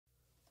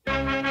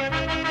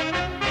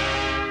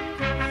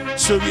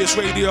Sirius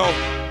Radio,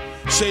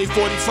 Shade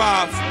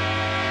 45.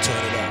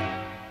 Turn it up.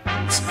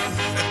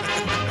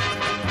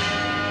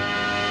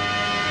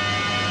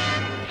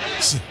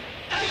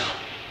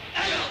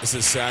 It's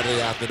a Saturday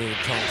afternoon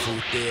Kung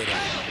Fu Theater.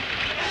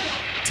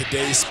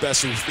 Today's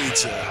special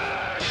feature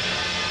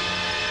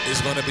is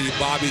going to be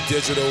Bobby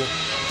Digital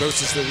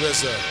versus the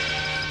RZA,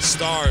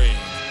 starring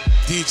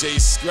DJ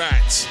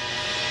Scratch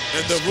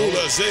and the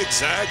ruler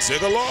Zigzag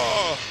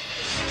Zigalaw.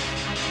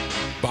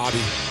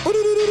 Bobby.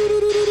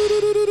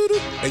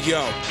 Hey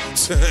yo,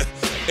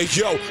 hey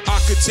yo, I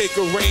could take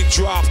a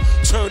raindrop,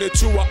 turn it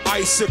to an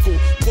icicle,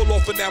 pull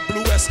off in that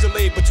blue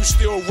Escalade, but you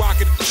still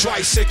rocking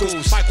tricycles.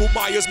 Michael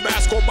Myers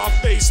mask on my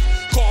face,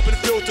 carbon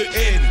filtered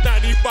in,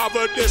 95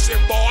 edition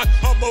bar.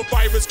 I'm a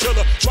virus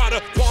killer, try to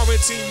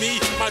quarantine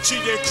me. My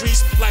G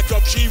increased like a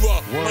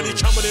Kira. Money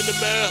coming in the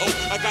mail,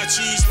 I got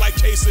cheese like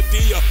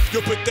quesadilla.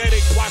 You're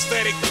pathetic,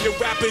 prosthetic, your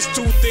rap is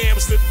too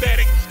damn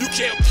synthetic. You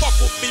can't fuck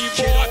with me,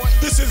 boy.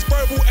 This is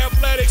verbal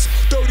athletics.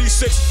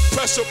 36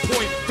 pressure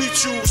point, we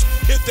choose.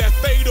 Hit that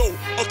fatal,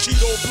 a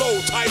keto blow,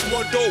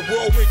 taekwondo,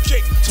 whirlwind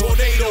kick,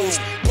 tornadoes.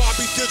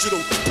 Bobby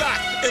Digital, back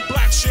in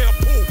black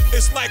shampoo.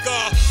 It's like a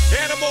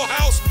Animal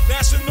House,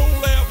 National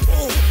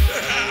Lampoon.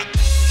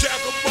 Jack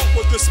 'em up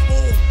with the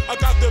spoon. I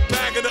got the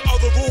bag in the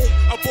other room.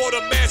 I bought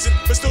a mansion,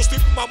 but still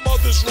sleep in my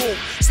mother's room.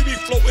 See me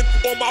floating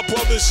on my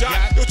brother's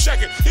yacht. Yo,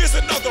 check it, here's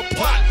another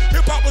plot.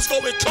 Hip-hop was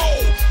going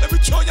cold. Let me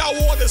turn y'all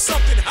on to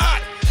something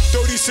hot.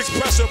 36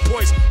 pressure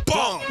points,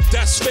 bomb,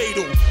 that's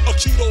fatal. A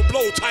keto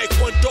blow,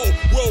 taekwondo,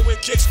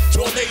 whirlwind kicks,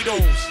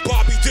 tornadoes.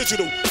 Bobby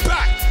Digital,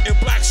 back in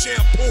black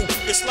shampoo.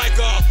 It's like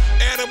a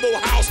Animal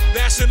House,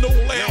 National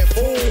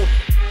Lampoon.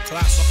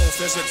 Classical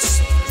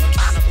physics,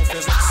 mechanical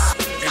physics.